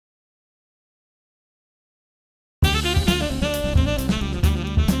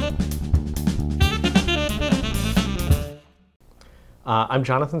I'm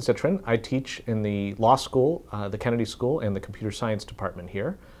Jonathan Zittrain. I teach in the law school, the Kennedy School, and the computer science department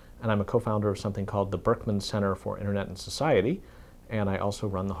here. And I'm a co-founder of something called the Berkman Center for Internet and Society. And I also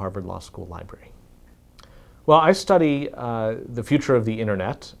run the Harvard Law School Library. Well, I study the future of the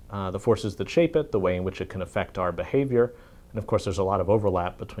internet, the forces that shape it, the way in which it can affect our behavior. And of course, there's a lot of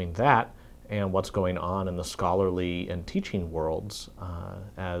overlap between that and what's going on in the scholarly and teaching worlds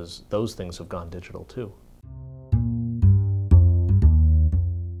as those things have gone digital too.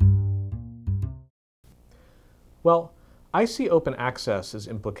 Well, I see open access as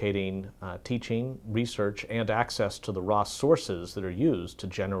implicating teaching, research, and access to the raw sources that are used to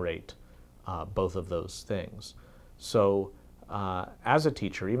generate both of those things. So as a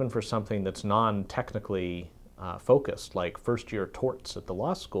teacher, even for something that's non-technically focused, like first-year torts at the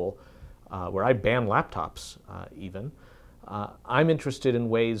law school, where I ban laptops even, I'm interested in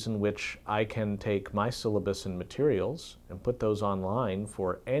ways in which I can take my syllabus and materials and put those online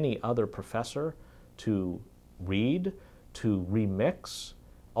for any other professor to read, to remix,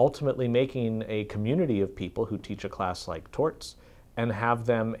 ultimately making a community of people who teach a class like torts and have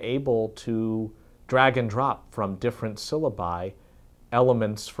them able to drag and drop from different syllabi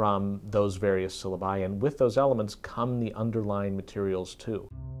elements from those various syllabi, and with those elements come the underlying materials too.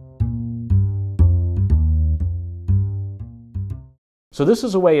 So this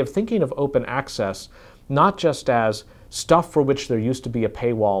is a way of thinking of open access not just as stuff for which there used to be a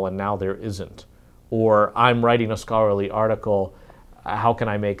paywall and now there isn't, or I'm writing a scholarly article, how can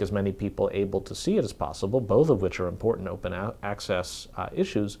I make as many people able to see it as possible, both of which are important open access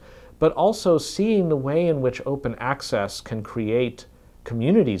issues, but also seeing the way in which open access can create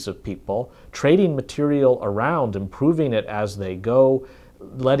communities of people, trading material around, improving it as they go,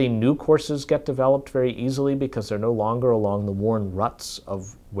 letting new courses get developed very easily because they're no longer along the worn ruts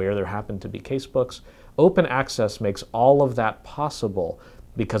of where there happen to be casebooks. Open access makes all of that possible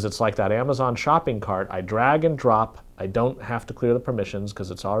because it's like that Amazon shopping cart. I drag and drop. I don't have to clear the permissions because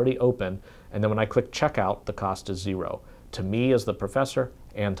it's already open. And then when I click checkout, the cost is zero to me as the professor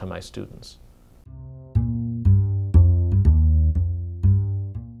and to my students.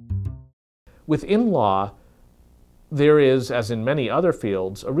 Within law, there is, as in many other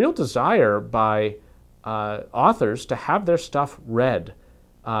fields, a real desire by authors to have their stuff read.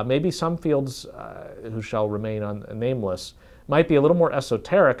 Maybe some fields, who shall remain nameless, might be a little more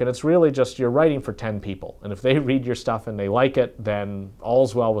esoteric, and it's really just you're writing for 10 people. And if they read your stuff and they like it, then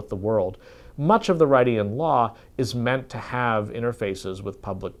all's well with the world. Much of the writing in law is meant to have interfaces with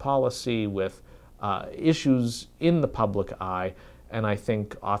public policy, with issues in the public eye, and I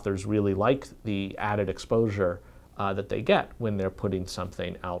think authors really like the added exposure that they get when they're putting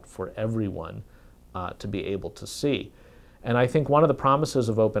something out for everyone to be able to see. And I think one of the promises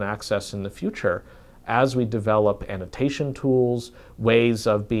of open access in the future, as we develop annotation tools, ways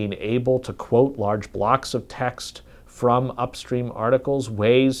of being able to quote large blocks of text from upstream articles,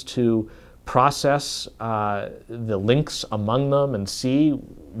 ways to process the links among them and see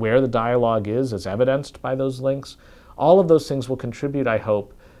where the dialogue is as evidenced by those links, all of those things will contribute, I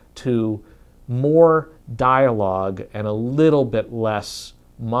hope, to more dialogue and a little bit less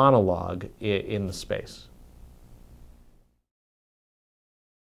monologue in the space.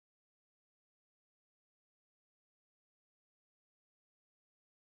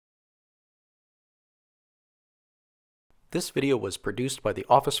 This video was produced by the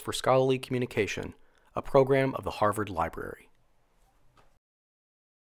Office for Scholarly Communication, a program of the Harvard Library.